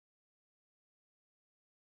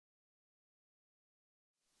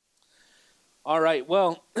All right,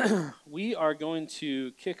 well, we are going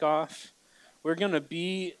to kick off. We're going to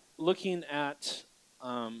be looking at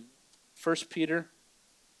um, 1 Peter.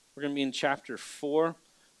 We're going to be in chapter 4.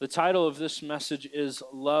 The title of this message is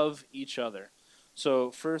Love Each Other.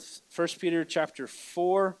 So, First Peter chapter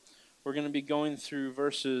 4, we're going to be going through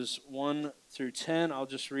verses 1 through 10. I'll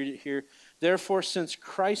just read it here. Therefore, since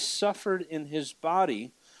Christ suffered in his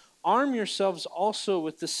body, arm yourselves also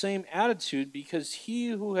with the same attitude, because he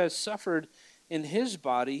who has suffered in his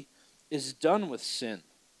body is done with sin.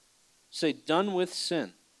 Say, done with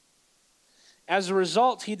sin. As a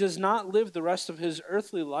result, he does not live the rest of his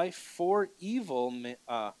earthly life for evil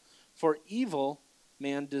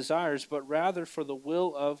man desires, but rather for the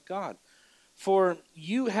will of God. For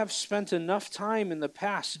you have spent enough time in the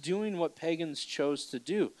past doing what pagans chose to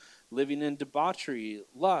do, living in debauchery,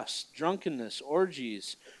 lust, drunkenness,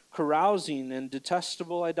 orgies, carousing, and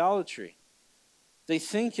detestable idolatry. They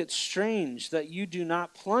think it strange that you do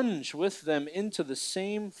not plunge with them into the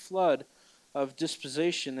same flood of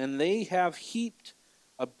disposition, and they have heaped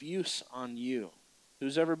abuse on you.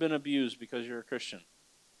 Who's ever been abused because you're a Christian?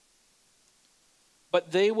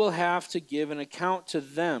 But they will have to give an account to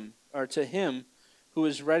them, or to him who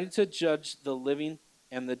is ready to judge the living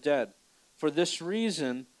and the dead. For this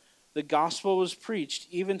reason, the gospel was preached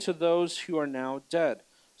even to those who are now dead,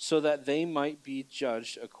 so that they might be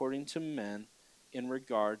judged according to men in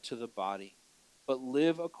regard to the body, but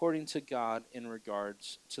live according to God in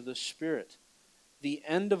regards to the Spirit. The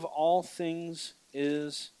end of all things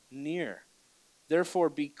is near. Therefore,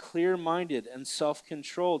 be clear-minded and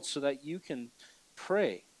self-controlled so that you can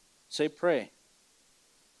pray. Say, pray.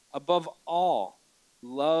 Above all,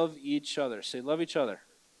 love each other. Say, love each other.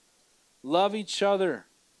 Love each other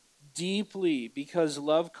deeply, because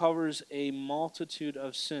love covers a multitude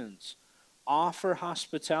of sins. Offer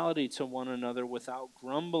hospitality to one another without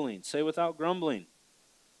grumbling. Say, without grumbling.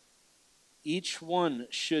 Each one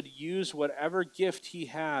should use whatever gift he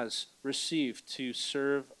has received to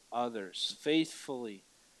serve others, faithfully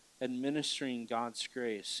administering God's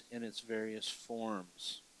grace in its various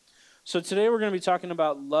forms. So today we're going to be talking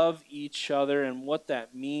about love each other and what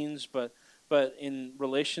that means, but in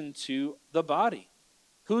relation to the body.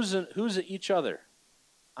 Who's each other?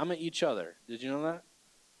 I'm a each other. Did you know that?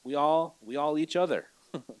 We all each other.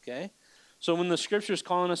 Okay? So when the scripture is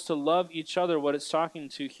calling us to love each other, what it's talking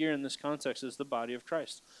to here in this context is the body of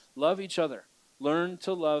Christ. Love each other. Learn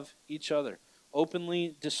to love each other.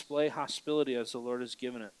 Openly display hostility as the Lord has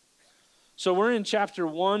given it. So we're in chapter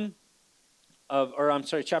 4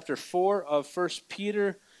 of 1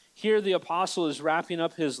 Peter. Here the apostle is wrapping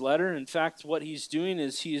up his letter. In fact, what he's doing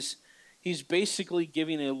is he's basically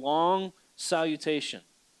giving a long salutation.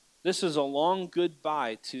 This is a long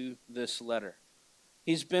goodbye to this letter.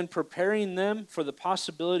 He's been preparing them for the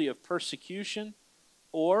possibility of persecution,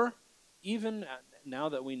 or even, now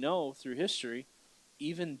that we know through history,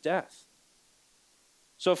 even death.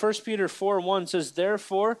 So 1 Peter 4:1 says,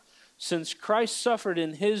 therefore, since Christ suffered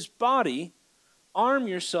in his body, arm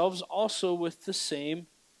yourselves also with the same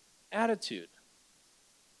attitude.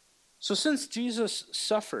 So since Jesus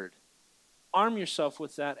suffered, arm yourself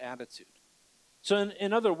with that attitude. So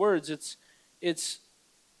in other words, it's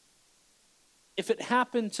if it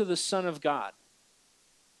happened to the Son of God,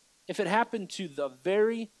 if it happened to the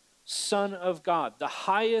very Son of God, the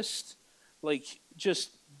highest, just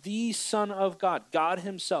the Son of God, God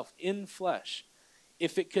himself in flesh,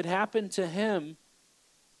 if it could happen to him,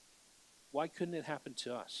 why couldn't it happen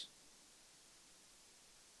to us?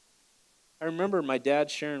 I remember my dad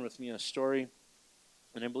sharing with me a story,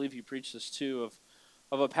 and I believe you preached this too,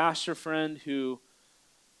 of a pastor friend who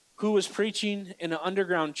was preaching in an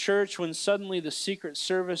underground church when suddenly the Secret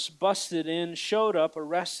Service busted in, showed up,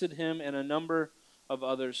 arrested him, and a number of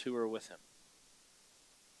others who were with him.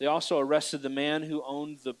 They also arrested the man who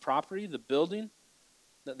owned the property, the building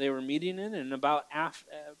that they were meeting in, and about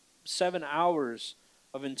 7 hours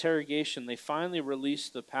of interrogation, they finally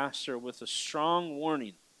released the pastor with a strong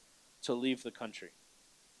warning to leave the country.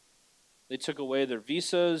 They took away their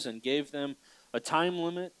visas and gave them a time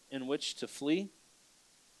limit in which to flee.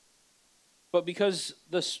 But because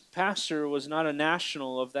this pastor was not a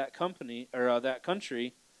national of that company or that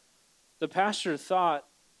country, the pastor thought,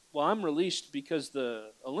 well, I'm released because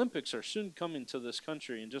the Olympics are soon coming to this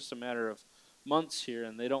country in just a matter of months here,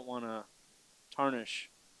 and they don't want to tarnish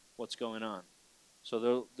what's going on.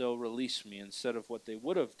 So they'll release me instead of what they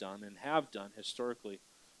would have done and have done historically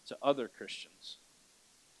to other Christians.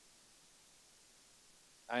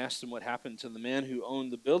 I asked him what happened to the man who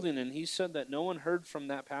owned the building, and he said that no one heard from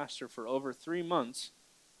that pastor for over 3 months.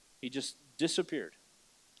 He just disappeared.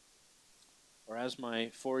 Or as my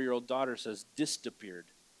 4-year-old daughter says, disappeared.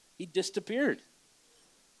 He disappeared.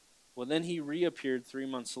 Well, then he reappeared 3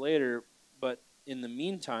 months later, but in the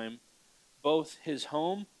meantime, both his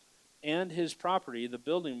home and his property, the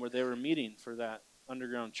building where they were meeting for that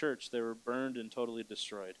underground church, they were burned and totally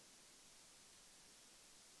destroyed.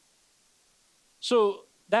 So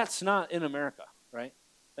that's not in America, right?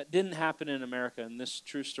 That didn't happen in America. In this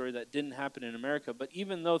true story, that didn't happen in America. But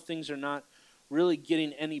even though things are not really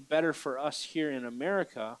getting any better for us here in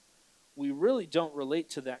America, we really don't relate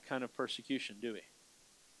to that kind of persecution, do we?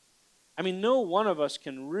 I mean, no one of us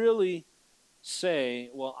can really say,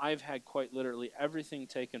 well, I've had quite literally everything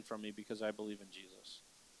taken from me because I believe in Jesus.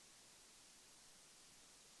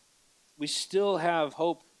 We still have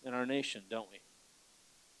hope in our nation, don't we?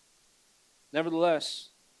 Nevertheless,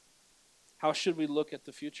 how should we look at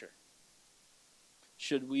the future?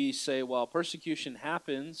 Should we say, well, persecution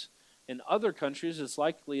happens in other countries, it's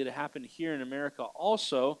likely to happen here in America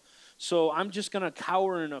also, so I'm just going to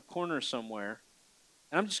cower in a corner somewhere,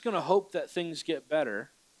 and I'm just going to hope that things get better?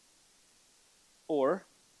 Or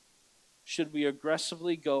should we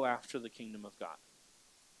aggressively go after the kingdom of God?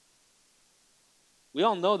 We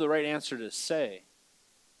all know the right answer to say,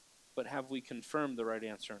 but have we confirmed the right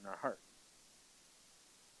answer in our heart?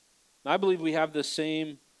 Now, I believe we have the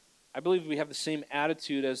same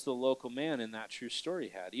attitude as the local man in that true story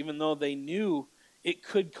had. Even though they knew it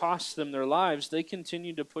could cost them their lives, they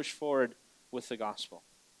continued to push forward with the gospel.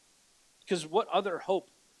 Because what other hope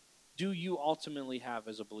do you ultimately have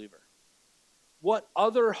as a believer? What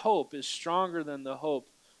other hope is stronger than the hope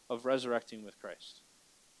of resurrecting with Christ?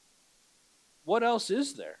 What else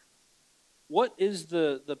is there? What is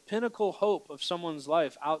the pinnacle hope of someone's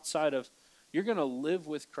life outside of you're going to live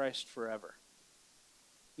with Christ forever?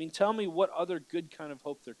 I mean, tell me what other good kind of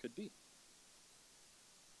hope there could be.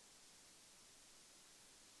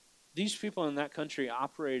 These people in that country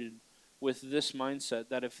operated with this mindset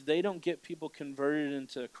that if they don't get people converted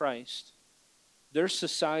into Christ, their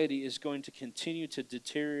society is going to continue to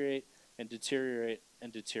deteriorate and deteriorate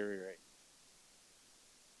and deteriorate.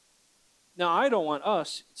 Now, I don't want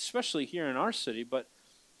us, especially here in our city, but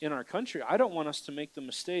in our country, I don't want us to make the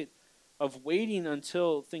mistake of waiting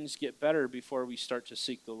until things get better before we start to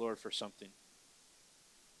seek the Lord for something.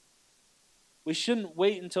 We shouldn't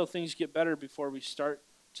wait until things get better before we start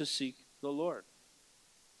to seek the Lord.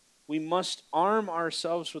 We must arm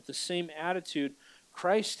ourselves with the same attitude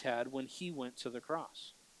Christ had when he went to the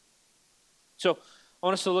cross. So I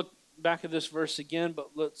want us to look back at this verse again,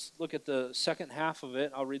 but let's look at the second half of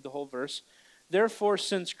it. I'll read the whole verse. Therefore,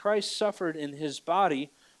 since Christ suffered in his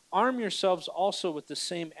body, arm yourselves also with the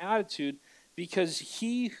same attitude, because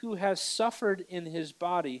he who has suffered in his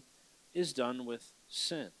body is done with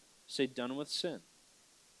sin. Say, done with sin.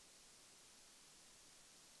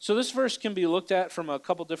 So this verse can be looked at from a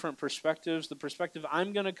couple different perspectives. The perspective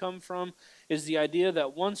I'm going to come from is the idea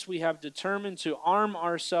that once we have determined to arm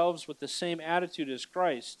ourselves with the same attitude as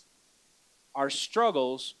Christ, our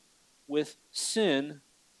struggles with sin,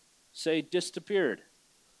 say, disappeared.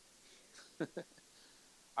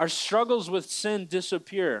 Our struggles with sin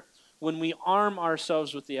disappear when we arm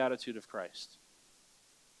ourselves with the attitude of Christ.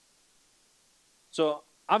 So,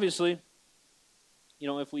 obviously,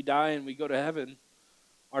 if we die and we go to heaven,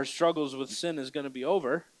 our struggles with sin is going to be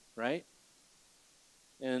over, right?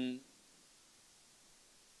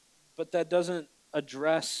 But that doesn't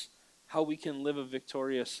address how we can live a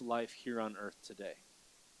victorious life here on earth today.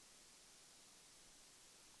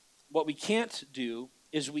 What we can't do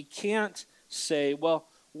is we can't say, well,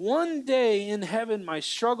 one day in heaven my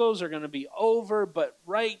struggles are going to be over, but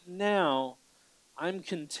right now I'm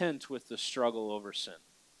content with the struggle over sin.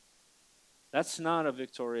 That's not a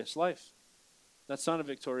victorious life. That's not a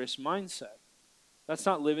victorious mindset. That's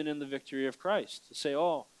not living in the victory of Christ. To say,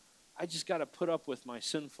 oh, I just got to put up with my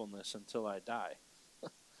sinfulness until I die.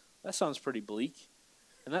 That sounds pretty bleak.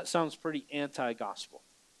 And that sounds pretty anti-gospel.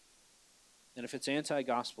 And if it's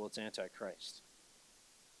anti-gospel, it's anti-Christ.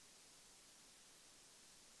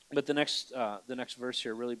 But the next verse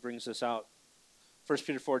here really brings this out. 1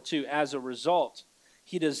 Peter 4:2, as a result,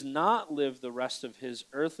 he does not live the rest of his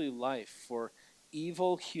earthly life for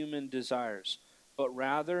evil human desires, but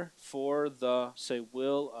rather for the, say,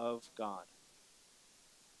 will of God.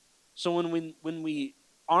 So when we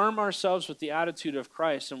arm ourselves with the attitude of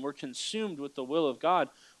Christ and we're consumed with the will of God,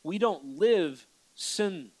 we don't live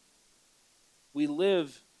sin. We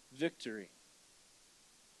live victory.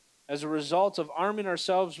 As a result of arming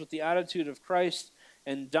ourselves with the attitude of Christ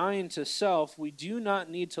and dying to self, we do not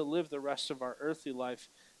need to live the rest of our earthly life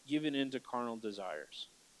giving in to carnal desires.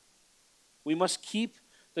 We must keep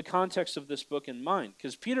the context of this book in mind,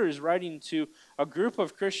 because Peter is writing to a group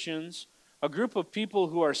of Christians, a group of people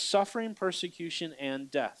who are suffering persecution and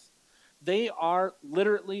death. They are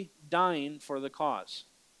literally dying for the cause.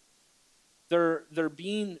 They're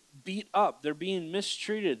being beat up. They're being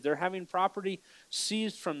mistreated. They're having property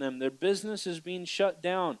seized from them. Their business is being shut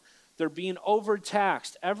down. They're being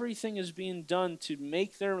overtaxed. Everything is being done to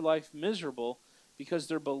make their life miserable because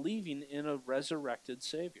they're believing in a resurrected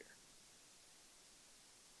Savior.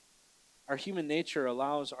 Our human nature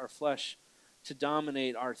allows our flesh to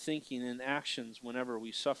dominate our thinking and actions whenever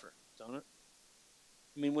we suffer, don't it?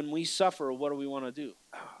 I mean, when we suffer, what do we want to do?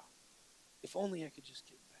 Oh, if only I could just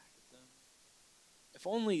get back at them. If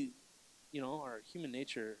only, our human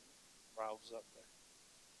nature riles up there.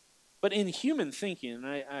 But in human thinking, and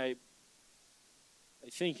I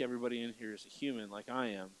think everybody in here is a human like I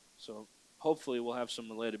am, so hopefully we'll have some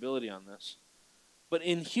relatability on this. But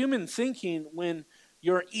in human thinking, when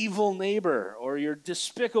your evil neighbor or your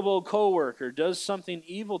despicable coworker does something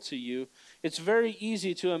evil to you, it's very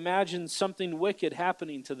easy to imagine something wicked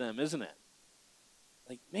happening to them, isn't it?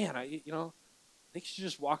 Like, man, they should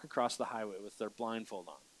just walk across the highway with their blindfold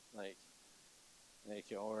on.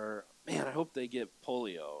 Or, man, I hope they get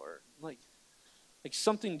polio, or like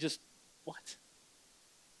something just, what?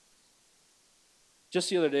 Just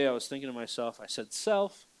the other day I was thinking to myself, I said,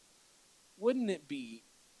 self, wouldn't it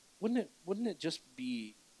just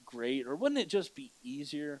be great, or wouldn't it just be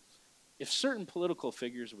easier if certain political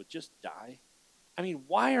figures would just die? I mean,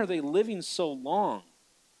 why are they living so long?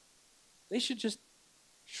 They should just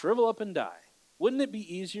shrivel up and die. Wouldn't it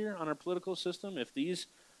be easier on our political system if these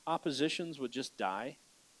oppositions would just die?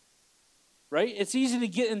 Right? It's easy to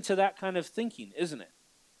get into that kind of thinking, isn't it?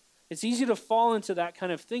 It's easy to fall into that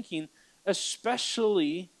kind of thinking,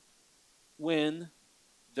 especially when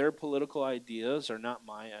their political ideas are not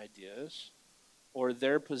my ideas, or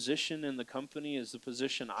their position in the company is the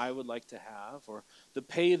position I would like to have, or the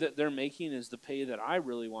pay that they're making is the pay that I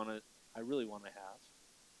really want to have.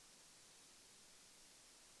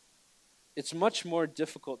 It's much more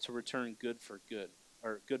difficult to return good for good,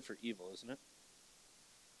 or good for evil, isn't it?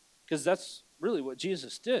 Because that's really what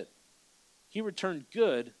Jesus did. He returned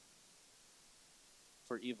good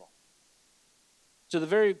for evil. To the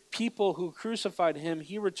very people who crucified him,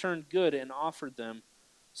 he returned good and offered them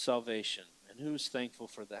salvation. And who's thankful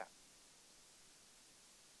for that?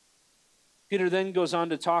 Peter then goes on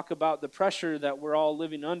to talk about the pressure that we're all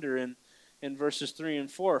living under in verses 3 and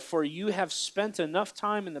 4. For you have spent enough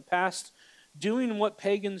time in the past doing what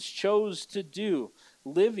pagans chose to do,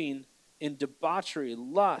 living in debauchery,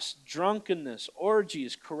 lust, drunkenness,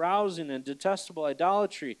 orgies, carousing, and detestable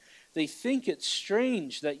idolatry. They think it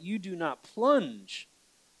strange that you do not plunge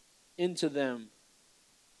into them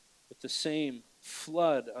with the same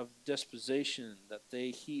flood of despisation that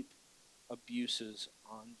they heap abuses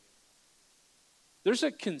on you. There's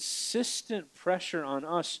a consistent pressure on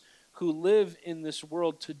us who live in this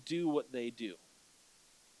world to do what they do.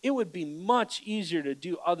 It would be much easier to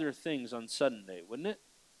do other things on Sunday, wouldn't it?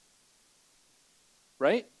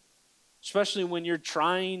 Right? Especially when you're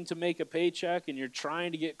trying to make a paycheck and you're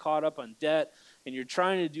trying to get caught up on debt and you're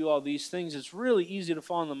trying to do all these things. It's really easy to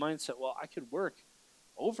fall in the mindset, well, I could work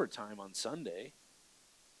overtime on Sunday.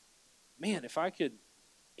 Man, if I could,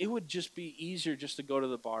 it would just be easier just to go to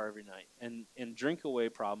the bar every night and drink away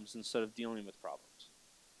problems instead of dealing with problems.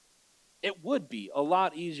 It would be a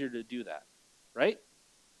lot easier to do that, right?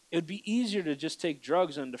 It would be easier to just take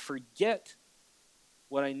drugs and to forget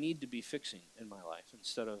what I need to be fixing in my life.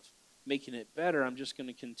 Instead of making it better, I'm just going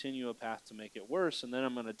to continue a path to make it worse, and then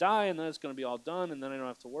I'm going to die, and then it's going to be all done, and then I don't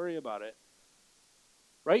have to worry about it.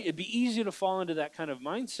 Right? It'd be easy to fall into that kind of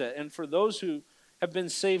mindset. And for those who have been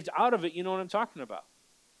saved out of it, you know what I'm talking about.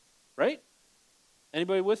 Right?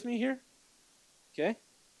 Anybody with me here? Okay.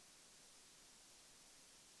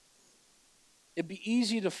 It'd be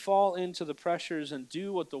easy to fall into the pressures and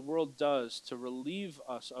do what the world does to relieve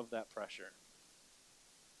us of that pressure.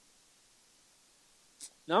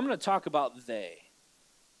 Now I'm going to talk about they.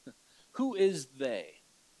 Who is they?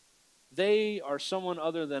 They are someone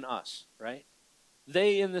other than us, right?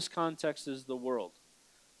 They in this context is the world.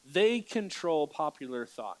 They control popular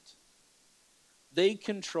thought. They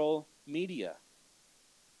control media.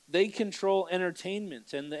 They control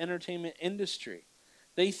entertainment and the entertainment industry.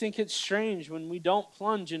 They think it's strange when we don't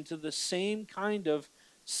plunge into the same kind of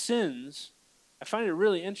sins. I find it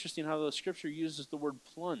really interesting how the scripture uses the word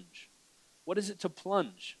plunge. What is it to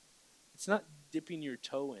plunge? It's not dipping your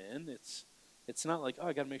toe in. It's not like, oh,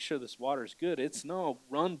 I got to make sure this water's good. It's no,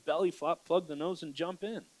 run, belly flop, plug the nose, and jump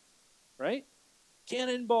in. Right?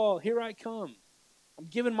 Cannonball, here I come. I'm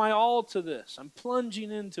giving my all to this. I'm plunging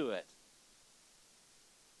into it.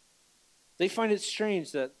 They find it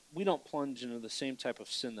strange that we don't plunge into the same type of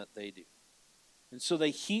sin that they do. And so they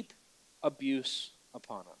heap abuse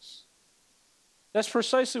upon us. That's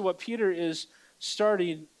precisely what Peter is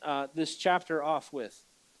starting this chapter off with,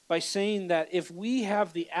 by saying that if we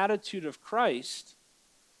have the attitude of Christ,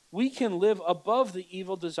 we can live above the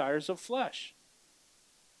evil desires of flesh.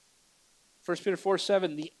 1 Peter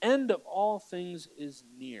 4:7, the end of all things is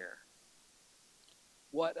near.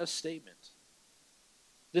 What a statement.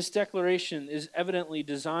 This declaration is evidently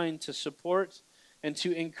designed to support and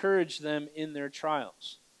to encourage them in their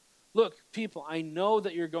trials. Look, people, I know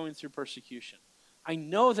that you're going through persecution. I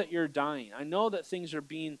know that you're dying. I know that things are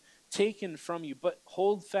being taken from you, but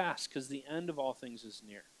hold fast because the end of all things is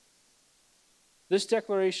near. This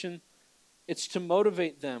declaration, it's to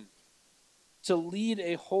motivate them to lead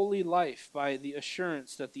a holy life by the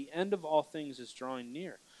assurance that the end of all things is drawing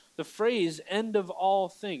near. The phrase end of all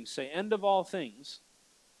things, say end of all things,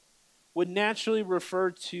 would naturally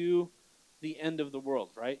refer to the end of the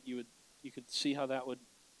world, right? You could see how that would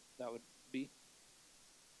be.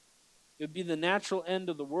 It would be the natural end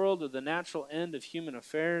of the world or the natural end of human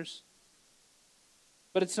affairs.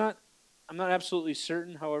 But I'm not absolutely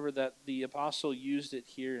certain, however, that the apostle used it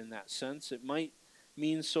here in that sense. It might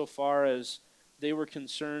mean so far as they were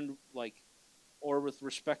concerned, or with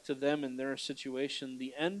respect to them and their situation,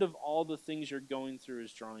 the end of all the things you're going through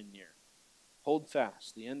is drawing near. Hold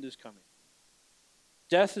fast, the end is coming.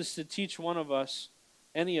 Death is to teach one of us,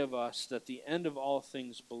 any of us, that the end of all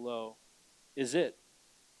things below is it.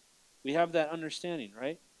 We have that understanding,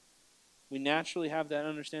 right? We naturally have that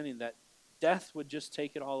understanding that death would just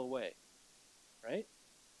take it all away, right?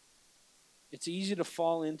 It's easy to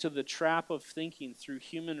fall into the trap of thinking through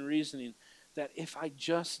human reasoning that if I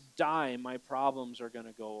just die, my problems are going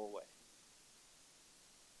to go away.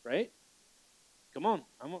 Right? Come on,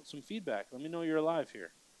 I want some feedback. Let me know you're alive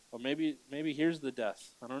here. Or maybe here's the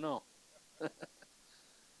death. I don't know.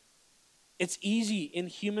 It's easy in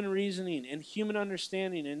human reasoning, in human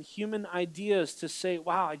understanding, in human ideas to say,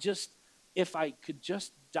 wow, if I could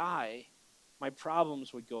just die, my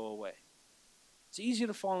problems would go away. It's easy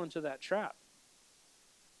to fall into that trap.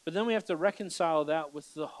 But then we have to reconcile that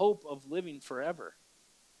with the hope of living forever.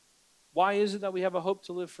 Why is it that we have a hope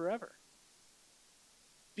to live forever?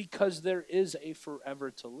 Because there is a forever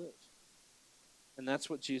to live. And that's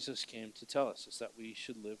what Jesus came to tell us, is that we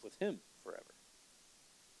should live with him forever.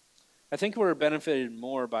 I think we're benefited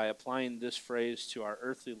more by applying this phrase to our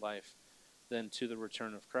earthly life than to the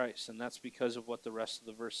return of Christ. And that's because of what the rest of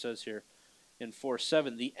the verse says here in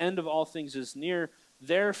 4:7. The end of all things is near.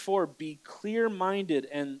 Therefore, be clear-minded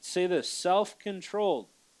and say this, self-controlled,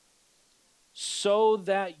 so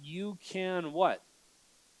that you can what?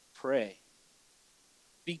 Pray.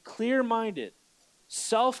 Be clear-minded,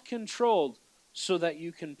 self-controlled, so that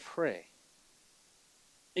you can pray.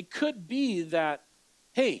 It could be that,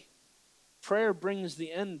 hey, prayer brings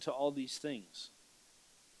the end to all these things.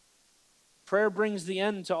 Prayer brings the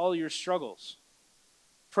end to all your struggles.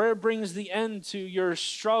 Prayer brings the end to your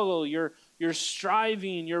struggle, your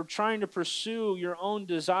striving, you're trying to pursue your own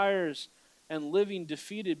desires and living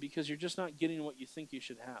defeated because you're just not getting what you think you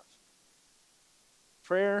should have.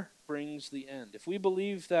 Prayer brings the end. If we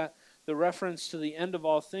believe that the reference to the end of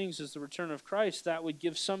all things is the return of Christ, that would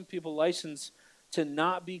give some people license to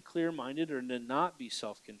not be clear-minded or to not be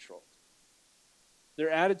self-controlled. Their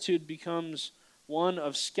attitude becomes one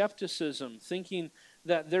of skepticism, thinking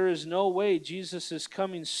that there is no way Jesus is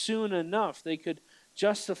coming soon enough. They could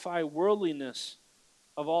justify worldliness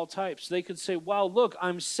of all types. They could say, wow, look,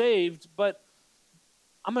 I'm saved, but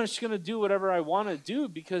I'm just going to do whatever I want to do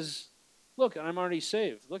because, look, I'm already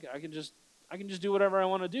saved. Look, I can just do whatever I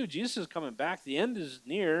want to do. Jesus is coming back. The end is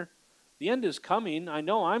near. The end is coming. I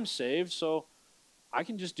know I'm saved, so I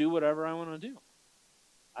can just do whatever I want to do.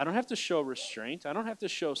 I don't have to show restraint. I don't have to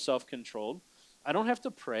show self-control. I don't have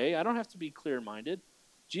to pray. I don't have to be clear-minded.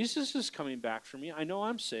 Jesus is coming back for me. I know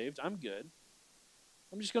I'm saved. I'm good.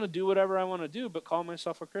 I'm just going to do whatever I want to do, but call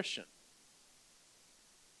myself a Christian.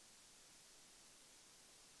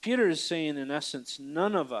 Peter is saying, in essence,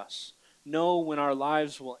 none of us know when our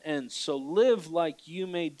lives will end. So live like you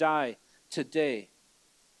may die today,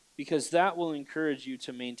 because that will encourage you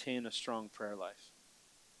to maintain a strong prayer life.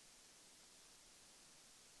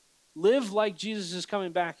 Live like Jesus is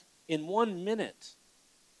coming back in 1 minute.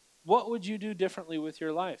 What would you do differently with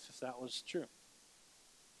your life if that was true?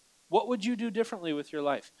 What would you do differently with your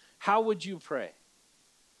life? How would you pray?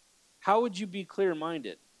 How would you be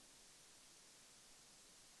clear-minded?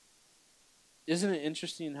 Isn't it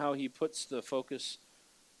interesting how he puts the focus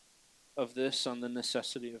of this on the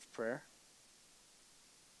necessity of prayer.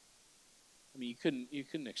 I mean, you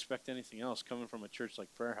couldn't expect anything else coming from a church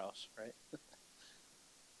like Prayer House, right?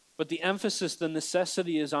 But the emphasis, the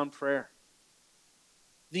necessity is on prayer.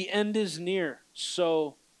 The end is near,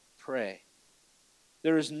 so pray.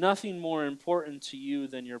 There is nothing more important to you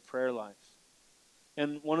than your prayer life.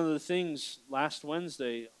 And one of the things last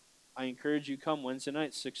Wednesday, I encourage you come Wednesday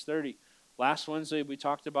night, 6:30. Last Wednesday we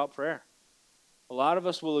talked about prayer. A lot of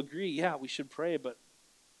us will agree, yeah, we should pray, but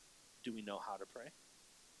do we know how to pray?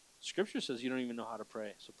 Scripture says you don't even know how to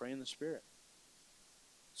pray, so pray in the Spirit.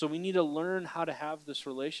 So we need to learn how to have this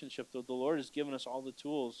relationship that the Lord has given us all the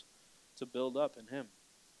tools to build up in Him.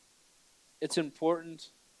 It's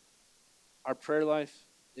important. Our prayer life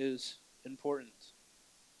is important.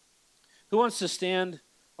 Who wants to stand?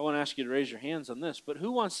 I want to ask you to raise your hands on this, but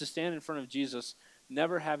who wants to stand in front of Jesus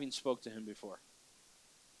never having spoke to Him before?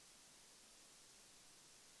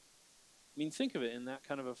 I mean, think of it in that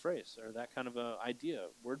kind of a phrase or that kind of an idea,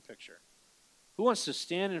 word picture. Who wants to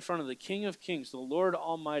stand in front of the King of Kings, the Lord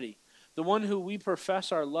Almighty, the one who we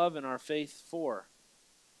profess our love and our faith for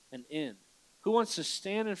and in? Who wants to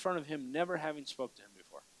stand in front of Him never having spoke to Him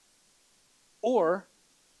before? Or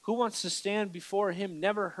who wants to stand before Him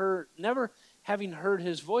never having heard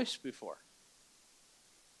His voice before?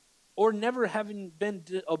 Or never having been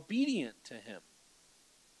obedient to Him?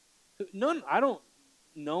 None. I don't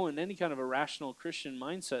know in any kind of a rational Christian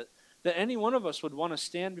mindset that any one of us would want to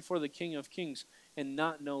stand before the King of Kings and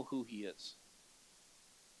not know who He is.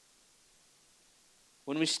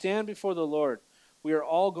 When we stand before the Lord, we are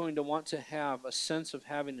all going to want to have a sense of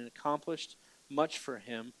having accomplished much for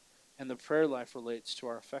Him, and the prayer life relates to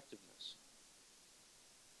our effectiveness.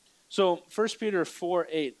 So 1 Peter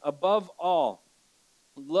 4:8, above all,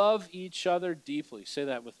 love each other deeply. Say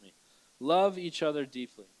that with me. Love each other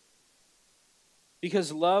deeply.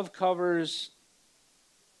 Because love covers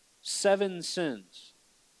 7 sins.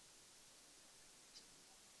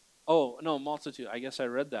 Oh, no, multitude. I guess I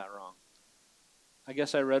read that wrong. I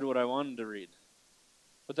guess I read what I wanted to read.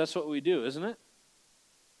 But that's what we do, isn't it?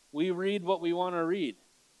 We read what we want to read.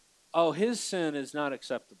 Oh, his sin is not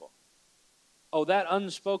acceptable. Oh, that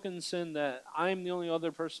unspoken sin that I'm the only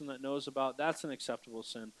other person that knows about, that's an acceptable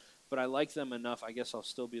sin. But I like them enough, I guess I'll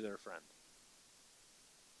still be their friend.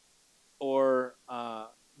 Or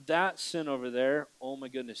that sin over there, oh my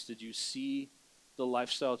goodness, did you see the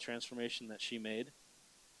lifestyle transformation that she made?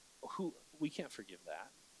 We can't forgive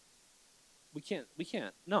that. We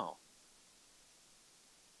can't. No.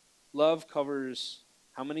 Love covers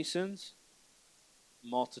how many sins?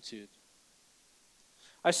 Multitude.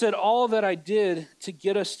 I said all that I did to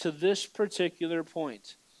get us to this particular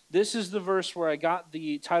point. This is the verse where I got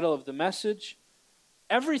the title of the message.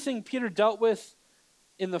 Everything Peter dealt with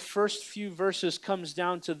in the first few verses comes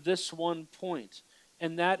down to this one point,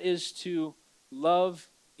 and that is to love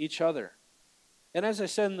each other. And as I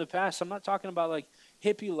said in the past, I'm not talking about like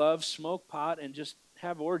hippie love, smoke pot, and just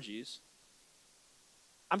have orgies.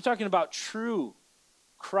 I'm talking about true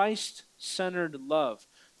Christ-centered love.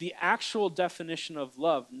 The actual definition of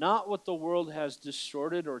love, not what the world has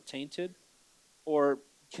distorted or tainted or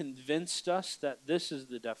convinced us that this is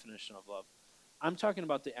the definition of love. I'm talking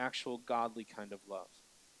about the actual godly kind of love.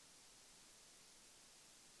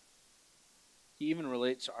 He even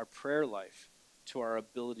relates our prayer life to our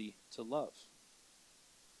ability to love.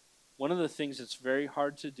 One of the things that's very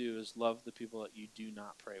hard to do is love the people that you do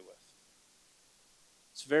not pray with.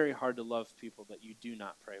 It's very hard to love people that you do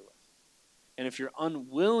not pray with. And if you're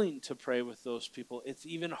unwilling to pray with those people, it's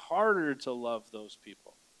even harder to love those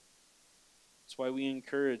people. That's why we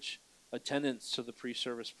encourage attendance to the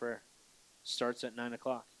pre-service prayer. Starts at 9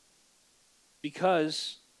 o'clock.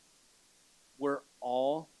 Because we're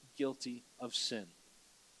all guilty of sin.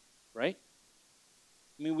 Right?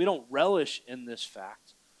 I mean, we don't relish in this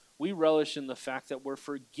fact. We relish in the fact that we're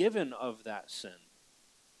forgiven of that sin.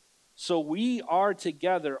 So we are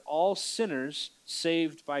together all sinners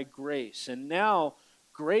saved by grace. And now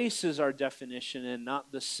grace is our definition and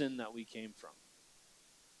not the sin that we came from.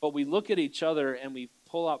 But we look at each other and we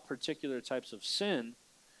pull out particular types of sin.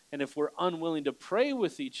 And if we're unwilling to pray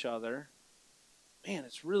with each other, man,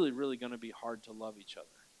 it's really, really going to be hard to love each other.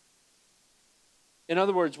 In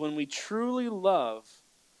other words, when we truly love,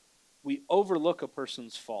 we overlook a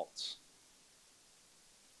person's faults.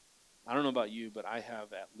 I don't know about you, but I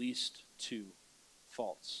have at least 2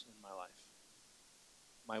 faults in my life.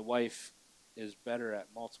 My wife is better at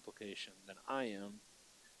multiplication than I am,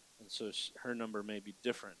 and so her number may be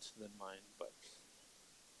different than mine. But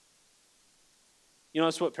you know,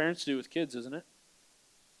 that's what parents do with kids, isn't it?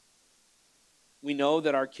 We know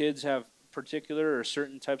that our kids have particular or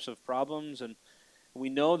certain types of problems, and we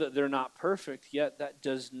know that they're not perfect, yet that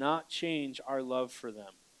does not change our love for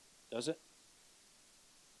them, does it?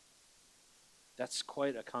 That's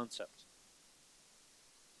quite a concept.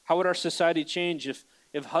 How would our society change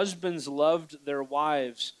if husbands loved their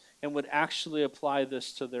wives and would actually apply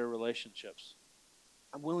this to their relationships?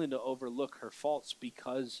 I'm willing to overlook her faults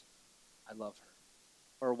because I love her.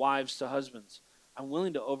 Or wives to husbands, I'm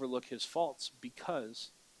willing to overlook his faults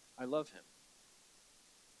because I love him.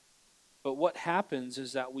 But what happens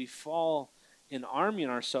is that we fall in arming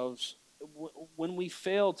ourselves, when we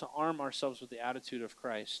fail to arm ourselves with the attitude of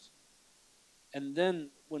Christ. And then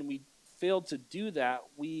when we fail to do that,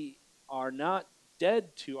 we are not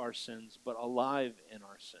dead to our sins, but alive in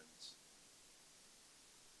our sins.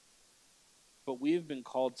 But we've been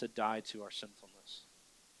called to die to our sinfulness.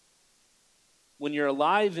 When you're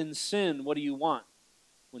alive in sin, what do you want?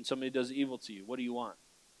 When somebody does evil to you, what do you want?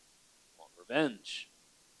 You want revenge.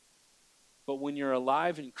 But when you're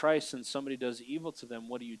alive in Christ and somebody does evil to them,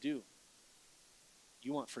 what do?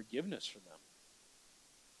 You want forgiveness for them.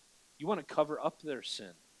 You want to cover up their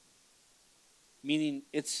sin. Meaning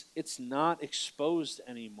it's not exposed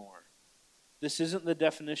anymore. This isn't the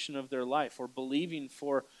definition of their life. We're believing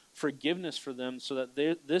for forgiveness for them so that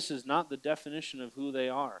this is not the definition of who they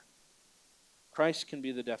are. Christ can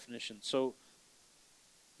be the definition. So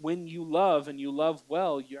when you love and you love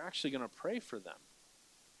well, you're actually going to pray for them.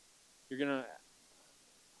 You're going to,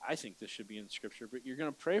 I think this should be in Scripture, but you're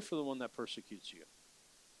going to pray for the one that persecutes you.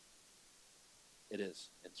 It is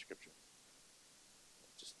in Scripture.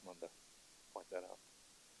 Just wanted to point that out.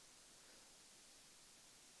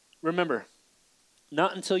 Remember,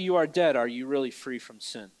 not until you are dead are you really free from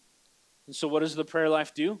sin. And so what does the prayer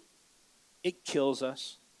life do? It kills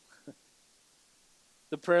us.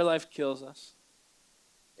 The prayer life kills us.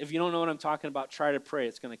 If you don't know what I'm talking about, try to pray.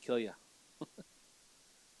 It's going to kill you.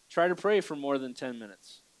 Try to pray for more than 10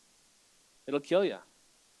 minutes. It'll kill you.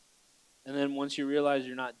 And then once you realize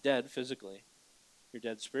you're not dead physically, you're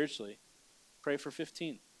dead spiritually, pray for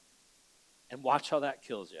 15. And watch how that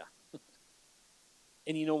kills you.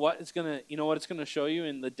 And you know what it's going to show you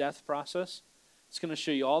in the death process? It's going to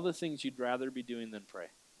show you all the things you'd rather be doing than pray.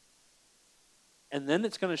 And then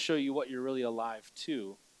it's going to show you what you're really alive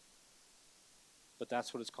to. But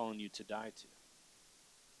that's what it's calling you to die to.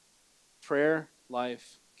 Prayer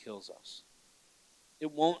life kills us.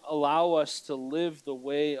 It won't allow us to live the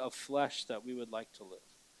way of flesh that we would like to live.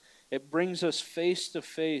 It brings us face to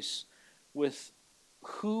face with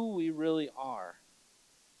who we really are.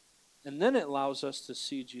 And then it allows us to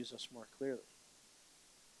see Jesus more clearly.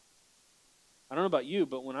 I don't know about you,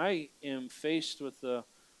 but when I am faced with the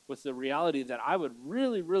reality that I would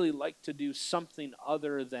really, really like to do something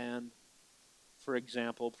other than, for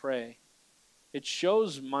example, pray, it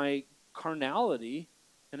shows my carnality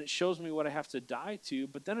and it shows me what I have to die to,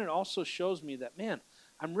 but then it also shows me that, man,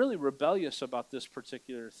 I'm really rebellious about this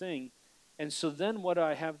particular thing. And so then what do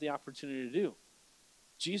I have the opportunity to do?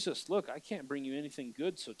 Jesus, look, I can't bring you anything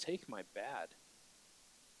good, so take my bad.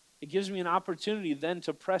 It gives me an opportunity then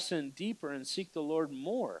to press in deeper and seek the Lord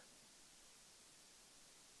more.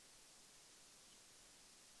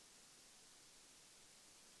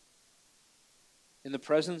 In the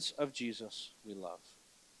presence of Jesus, we love.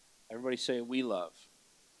 Everybody say, we love.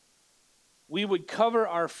 We would cover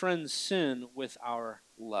our friend's sin with our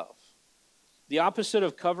love. The opposite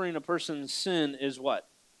of covering a person's sin is what?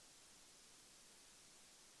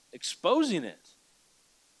 Exposing it.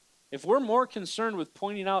 If we're more concerned with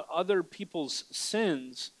pointing out other people's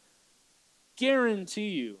sins, guarantee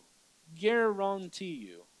you,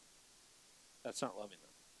 that's not loving them.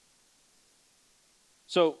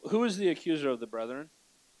 So, who is the accuser of the brethren?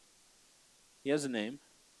 He has a name.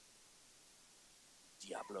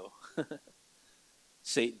 Diablo.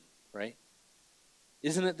 Satan, right?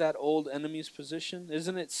 Isn't it that old enemy's position?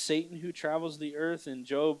 Isn't it Satan who travels the earth? In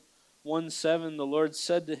Job 1:7, the Lord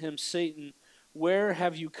said to him, Satan, where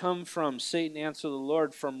have you come from? Satan answered the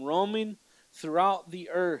Lord, from roaming throughout the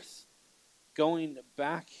earth, going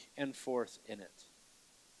back and forth in it.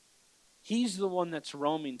 He's the one that's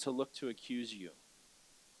roaming to look to accuse you.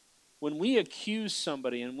 When we accuse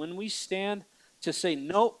somebody and when we stand to say,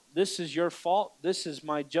 nope, this is your fault, this is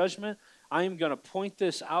my judgment, I am going to point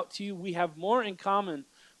this out to you, we have more in common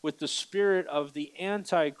with the spirit of the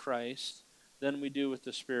Antichrist than we do with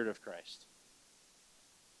the Spirit of Christ.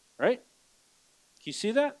 Right? Can you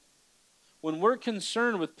see that? When we're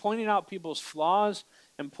concerned with pointing out people's flaws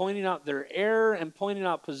and pointing out their error and pointing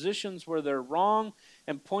out positions where they're wrong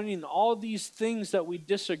and pointing all these things that we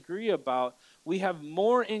disagree about, we have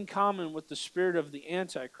more in common with the spirit of the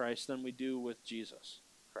Antichrist than we do with Jesus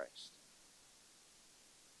Christ.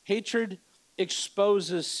 Hatred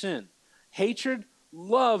exposes sin. Hatred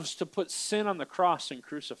loves to put sin on the cross and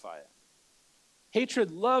crucify it.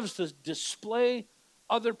 Hatred loves to display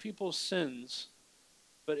other people's sins,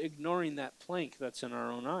 but ignoring that plank that's in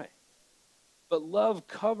our own eye. But love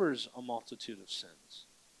covers a multitude of sins.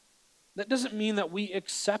 That doesn't mean that we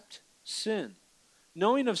accept sin.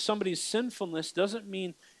 Knowing of somebody's sinfulness doesn't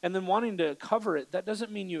mean, and then wanting to cover it, that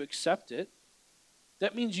doesn't mean you accept it.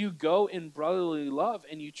 That means you go in brotherly love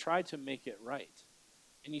and you try to make it right.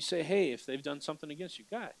 And you say, hey, if they've done something against you,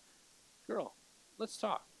 guy, girl, let's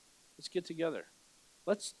talk. Let's get together.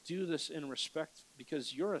 Let's do this in respect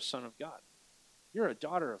because you're a son of God. You're a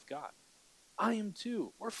daughter of God. I am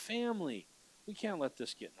too. We're family. We can't let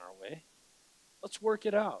this get in our way. Let's work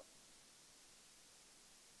it out.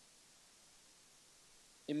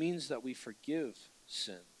 It means that we forgive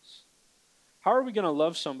sins. How are we going to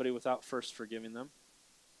love somebody without first forgiving them?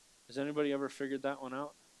 Has anybody ever figured that one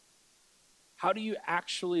out? How do you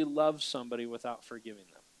actually love somebody without forgiving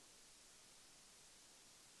them?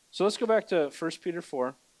 So let's go back to 1 Peter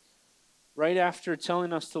 4. Right after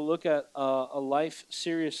telling us to look at a life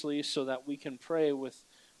seriously so that we can pray,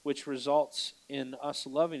 which results in us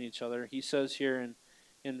loving each other, he says here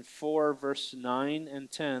in 4 verse 9 and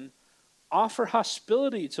 10, offer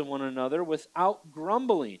hospitality to one another without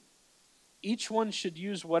grumbling. Each one should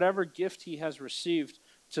use whatever gift he has received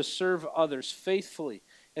to serve others faithfully,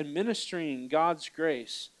 administering God's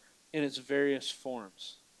grace in its various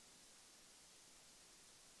forms.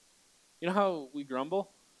 You know how we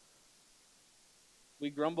grumble? We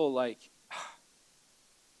grumble like,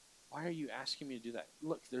 why are you asking me to do that?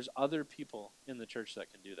 Look, there's other people in the church that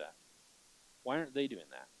can do that. Why aren't they doing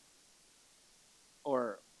that?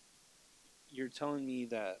 Or you're telling me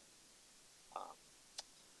that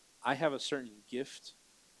I have a certain gift,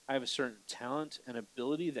 I have a certain talent and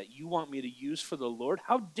ability that you want me to use for the Lord?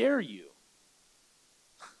 How dare you?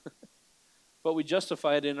 But we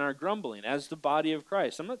justify it in our grumbling as the body of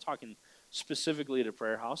Christ. I'm not talking specifically to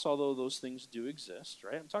Prayer House, although those things do exist,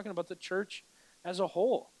 right? I'm talking about the church as a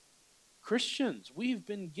whole. Christians, we've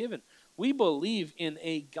been given. We believe in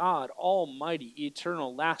a God, almighty,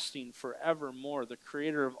 eternal, lasting, forevermore, the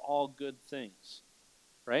creator of all good things,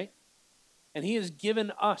 right? And he has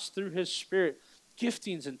given us, through his Spirit,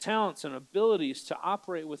 giftings and talents and abilities to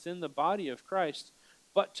operate within the body of Christ,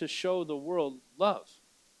 but to show the world love.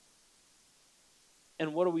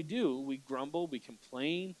 And what do? We grumble, we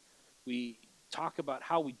complain, we talk about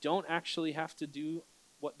how we don't actually have to do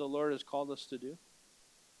what the Lord has called us to do.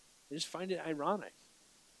 I just find it ironic.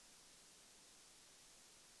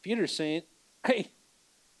 Peter's saying, hey,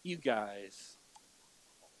 you guys,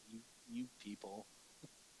 you people,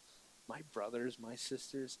 my brothers, my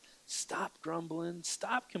sisters, stop grumbling,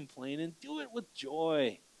 stop complaining, do it with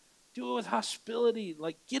joy, do it with hospitality,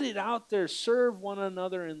 like get it out there, serve one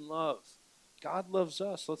another in love. God loves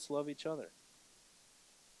us, let's love each other.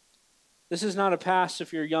 This is not a pass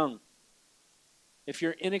if you're young, if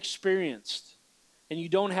you're inexperienced, and you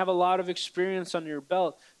don't have a lot of experience on your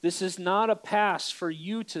belt. This is not a pass for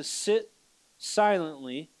you to sit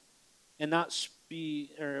silently and not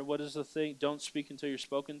speak, or what is the thing? Don't speak until you're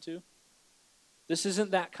spoken to. This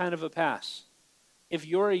isn't that kind of a pass. If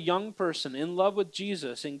you're a young person in love with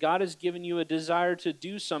Jesus and God has given you a desire to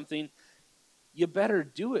do something, you better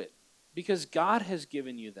do it because God has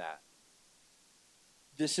given you that.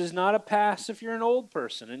 This is not a pass if you're an old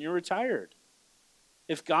person and you're retired.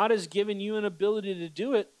 If God has given you an ability to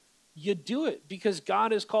do it, you do it because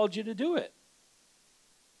God has called you to do it.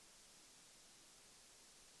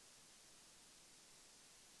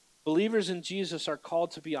 Believers in Jesus are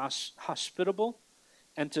called to be hospitable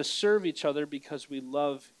and to serve each other because we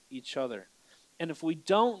love each other. And if we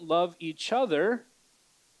don't love each other,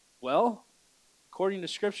 well, according to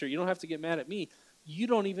Scripture, you don't have to get mad at me, you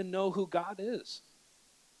don't even know who God is.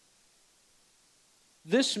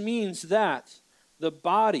 This means that the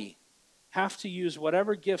body have to use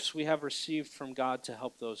whatever gifts we have received from God to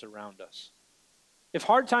help those around us. If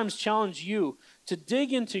hard times challenge you to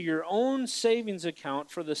dig into your own savings account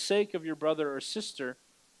for the sake of your brother or sister,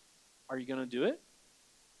 are you going to do it?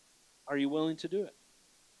 Are you willing to do it?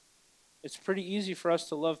 It's pretty easy for us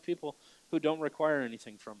to love people who don't require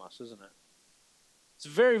anything from us, isn't it? It's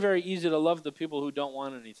very, very easy to love the people who don't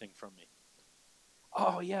want anything from me.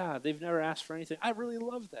 Oh, yeah, they've never asked for anything. I really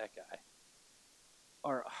love that guy.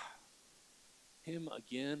 Or him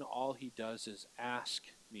again, all he does is ask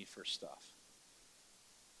me for stuff.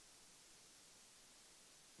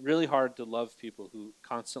 Really hard to love people who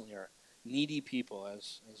constantly are needy people,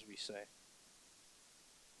 as we say.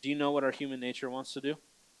 Do you know what our human nature wants to do?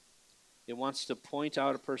 It wants to point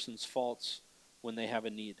out a person's faults when they have a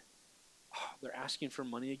need. Oh, they're asking for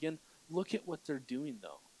money again. Look at what they're doing,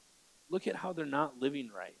 though. Look at how they're not living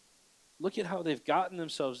right. Look at how they've gotten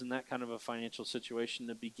themselves in that kind of a financial situation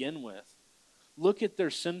to begin with. Look at their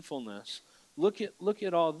sinfulness. Look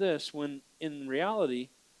at all this, when in reality,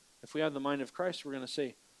 if we have the mind of Christ, we're going to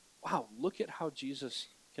say, wow, look at how Jesus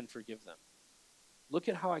can forgive them. Look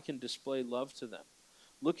at how I can display love to them.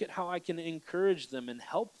 Look at how I can encourage them and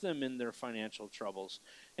help them in their financial troubles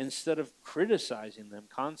instead of criticizing them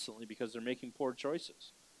constantly because they're making poor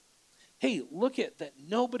choices. Hey, look at that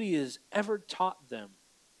nobody has ever taught them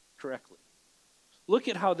correctly. Look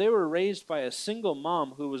at how they were raised by a single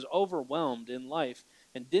mom who was overwhelmed in life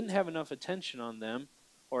and didn't have enough attention on them,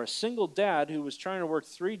 or a single dad who was trying to work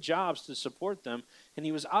 3 jobs to support them, and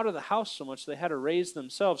he was out of the house so much they had to raise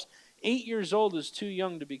themselves. 8 years old is too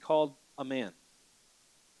young to be called a man.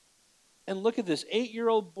 And look at this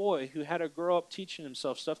 8-year-old boy who had to grow up teaching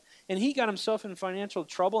himself stuff, and he got himself in financial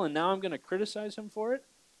trouble, and now I'm going to criticize him for it?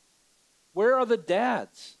 Where are the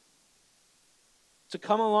dads to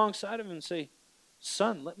come alongside him and say,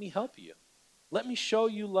 son, let me help you. Let me show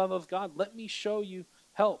you love of God. Let me show you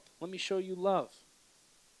help. Let me show you love.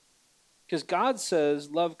 Because God says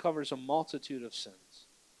love covers a multitude of sins.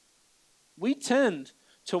 We tend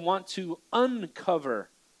to want to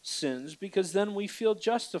uncover sins because then we feel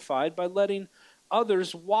justified by letting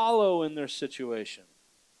others wallow in their situation.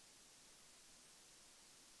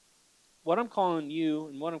 What I'm calling you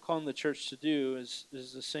and what I'm calling the church to do is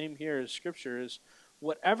the same here as Scripture is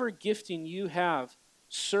whatever gifting you have,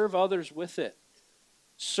 serve others with it.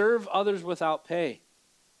 Serve others without pay.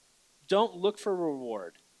 Don't look for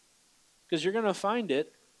reward because you're going to find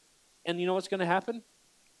it, and you know what's going to happen?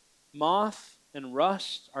 Moth and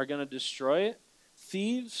rust are going to destroy it.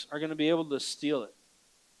 Thieves are going to be able to steal it.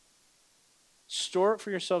 Store it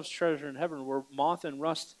for yourselves treasure in heaven where moth and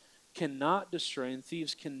rust cannot destroy and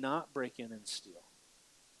thieves cannot break in and steal.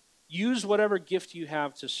 Use whatever gift you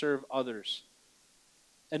have to serve others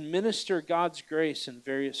and minister God's grace in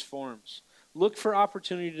various forms. Look for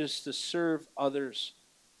opportunities to serve others.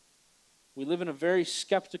 We live in a very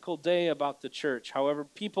skeptical day about the church. However,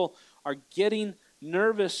 people are getting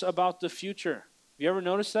nervous about the future. Have you ever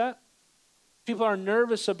noticed that? People are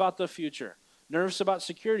nervous about the future. Nervous about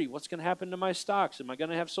security. What's going to happen to my stocks? Am I going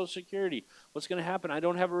to have Social Security? What's going to happen? I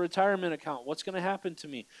don't have a retirement account. What's going to happen to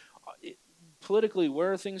me? Politically,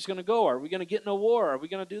 where are things going to go? Are we going to get in a war? Are we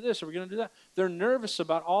going to do this? Are we going to do that? They're nervous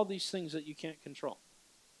about all these things that you can't control.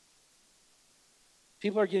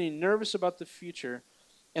 People are getting nervous about the future,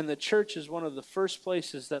 and the church is one of the first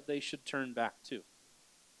places that they should turn back to.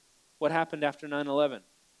 What happened after 9/11?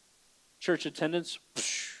 Church attendance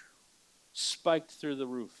spiked through the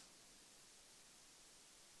roof.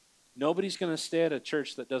 Nobody's going to stay at a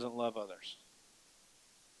church that doesn't love others.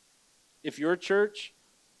 If your church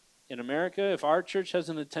in America, if our church has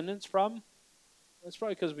an attendance problem, that's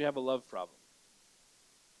probably because we have a love problem.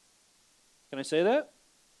 Can I say that?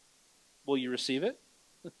 Will you receive it?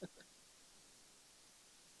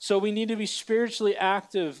 So we need to be spiritually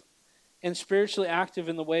active and spiritually active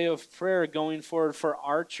in the way of prayer going forward for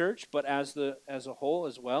our church, but as a whole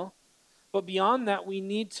as well. But beyond that, we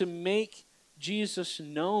need to make Jesus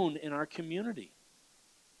known in our community.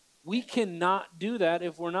 We cannot do that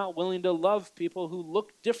if we're not willing to love people who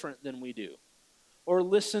look different than we do, or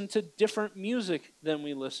listen to different music than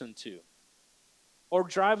we listen to, or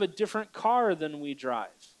drive a different car than we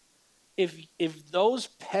drive. If those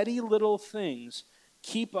petty little things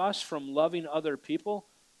keep us from loving other people,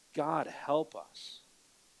 God help us.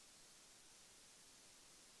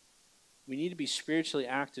 We need to be spiritually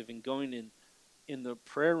active in going in the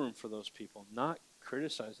prayer room for those people, not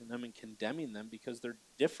criticizing them and condemning them because they're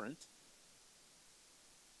different.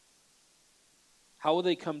 How will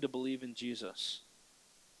they come to believe in Jesus?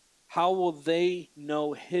 How will they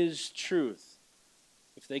know His truth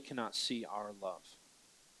if they cannot see our love?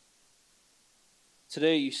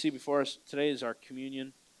 Today, you see before us, today is our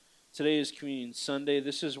communion. Today is Communion Sunday.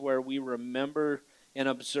 This is where we remember and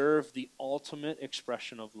observe the ultimate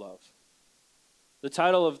expression of love. The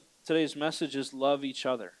title of today's message is Love Each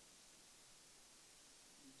Other.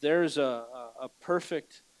 There's a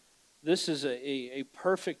perfect, this is a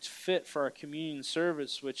perfect fit for our communion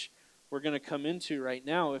service, which we're going to come into right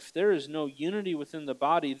now. If there is no unity within the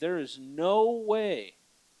body, there is no way,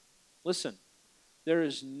 listen, there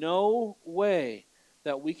is no way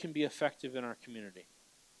that we can be effective in our community.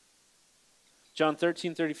 John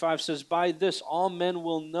 13:35 says, "By this all men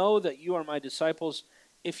will know that you are my disciples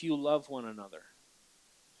if you love one another."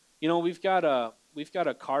 You know, we've got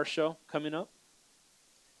a car show coming up.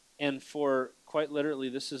 And for quite literally,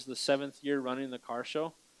 this is the 7th year running the car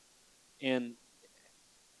show. And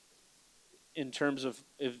in terms of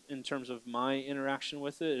my interaction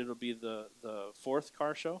with it, it'll be the fourth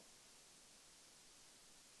car show.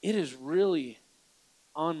 It is really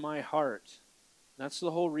on my heart. That's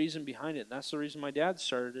the whole reason behind it. That's the reason my dad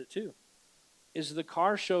started it too. Is the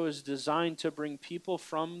car show is designed to bring people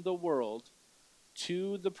from the world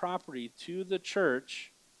to the property, to the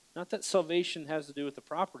church. Not that salvation has to do with the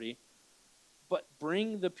property, but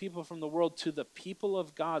bring the people from the world to the people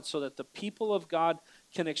of God so that the people of God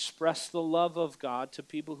can express the love of God to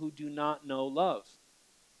people who do not know love.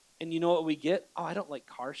 And you know what we get? Oh, I don't like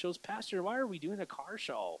car shows. Pastor, why are we doing a car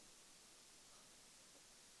show?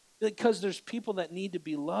 Because there's people that need to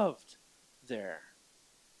be loved there.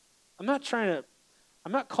 I'm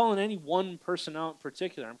not calling any one person out in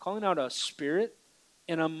particular. I'm calling out a spirit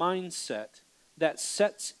and a mindset that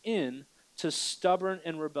sets in to stubborn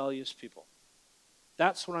and rebellious people.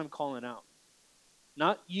 That's what I'm calling out.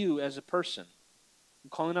 Not you as a person. I'm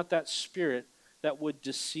calling out that spirit that would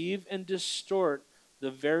deceive and distort the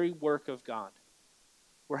very work of God.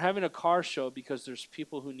 We're having a car show because there's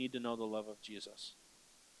people who need to know the love of Jesus.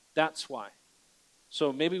 That's why.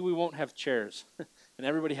 So maybe we won't have chairs and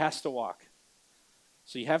everybody has to walk.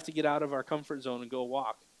 So you have to get out of our comfort zone and go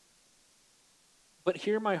walk. But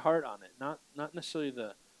hear my heart on it. Not necessarily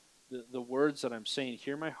the words that I'm saying.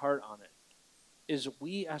 Hear my heart on it. Is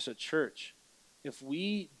we as a church, if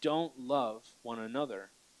we don't love one another,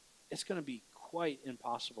 it's going to be quite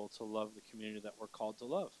impossible to love the community that we're called to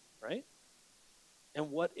love, right?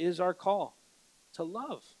 And what is our call? To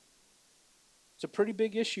love. It's a pretty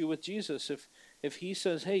big issue with Jesus if he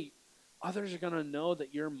says, hey, others are going to know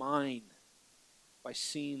that you're mine by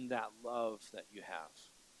seeing that love that you have.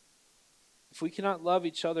 If we cannot love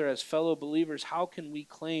each other as fellow believers, how can we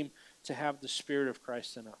claim to have the Spirit of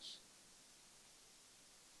Christ in us?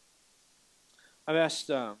 I've asked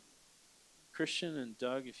Christian and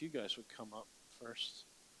Doug if you guys would come up first.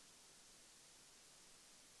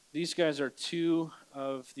 These guys are two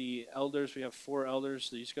of the elders. We have 4 elders.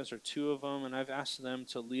 These guys are 2 of them, and I've asked them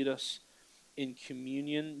to lead us in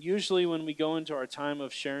communion. Usually when we go into our time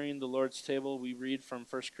of sharing the Lord's table, we read from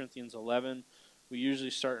 1 Corinthians 11. We usually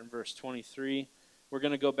start in verse 23. We're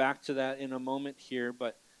going to go back to that in a moment here,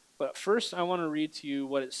 but first I want to read to you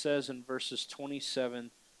what it says in verses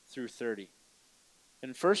 27 through 30.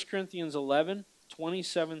 In 1 Corinthians 11,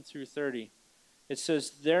 27 through 30, it says,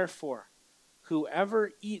 therefore, whoever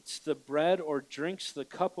eats the bread or drinks the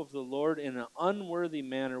cup of the Lord in an unworthy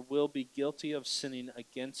manner will be guilty of sinning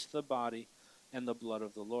against the body and the blood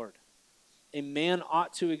of the Lord. A man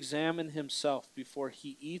ought to examine himself before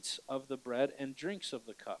he eats of the bread and drinks of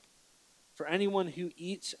the cup. For anyone who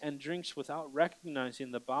eats and drinks without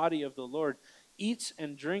recognizing the body of the Lord eats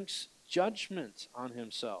and drinks judgment on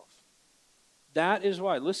himself. That is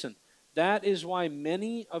why, listen, that is why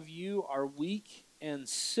many of you are weak and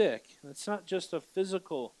sick. It's not just a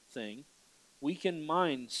physical thing. Weak in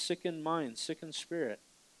mind, sick in spirit.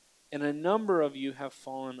 And a number of you have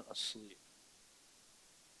fallen asleep.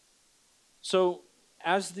 So,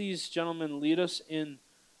 as these gentlemen lead us in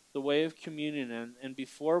the way of communion, and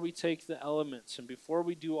before we take the elements, and before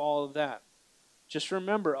we do all of that, just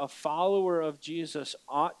remember, a follower of Jesus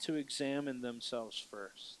ought to examine themselves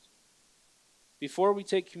first. Before we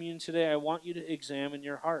take communion today, I want you to examine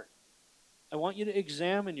your heart. I want you to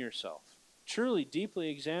examine yourself. Truly, deeply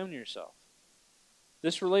examine yourself.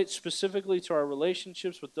 This relates specifically to our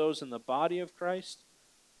relationships with those in the body of Christ.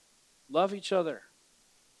 Love each other.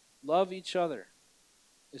 Love each other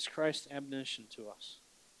is Christ's admonition to us.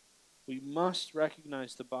 We must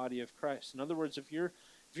recognize the body of Christ. In other words, if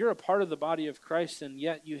you're a part of the body of Christ and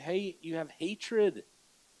yet you have hatred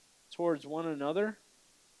towards one another,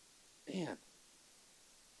 man,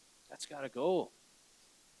 that's got to go.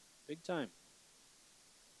 Big time.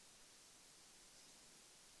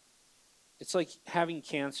 It's like having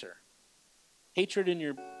cancer. Hatred in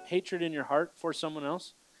your heart for someone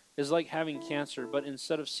else is like having cancer, but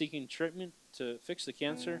instead of seeking treatment to fix the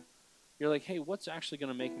cancer, you're like, hey, what's actually going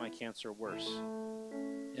to make my cancer worse?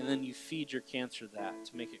 And then you feed your cancer that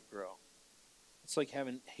to make it grow. It's like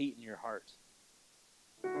having hate in your heart.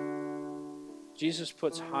 Jesus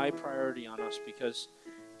puts high priority on us because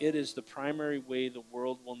it is the primary way the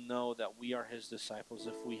world will know that we are his disciples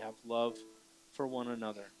if we have love for one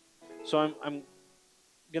another. So I'm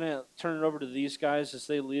going to turn it over to these guys as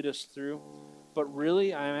they lead us through. But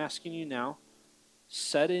really, I'm asking you now,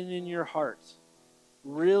 set it in your heart.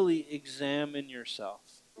 Really examine yourself.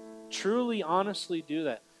 Truly, honestly do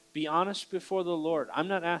that. Be honest before the Lord. I'm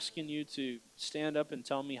not asking you to stand up and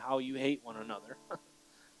tell me how you hate one another.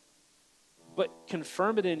 But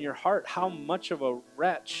confirm it in your heart how much of a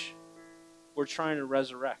wretch we're trying to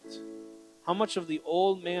resurrect. How much of the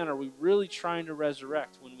old man are we really trying to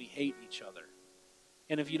resurrect when we hate each other?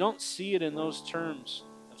 And if you don't see it in those terms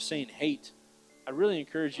of saying hate, I really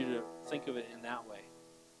encourage you to think of it in that way.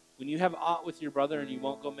 When you have aught with your brother and you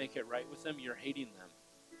won't go make it right with them, you're hating them.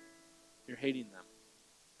 You're hating them.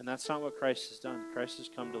 And that's not what Christ has done. Christ has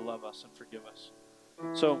come to love us and forgive us.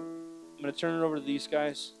 So I'm going to turn it over to these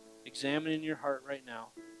guys. Examine in your heart right now.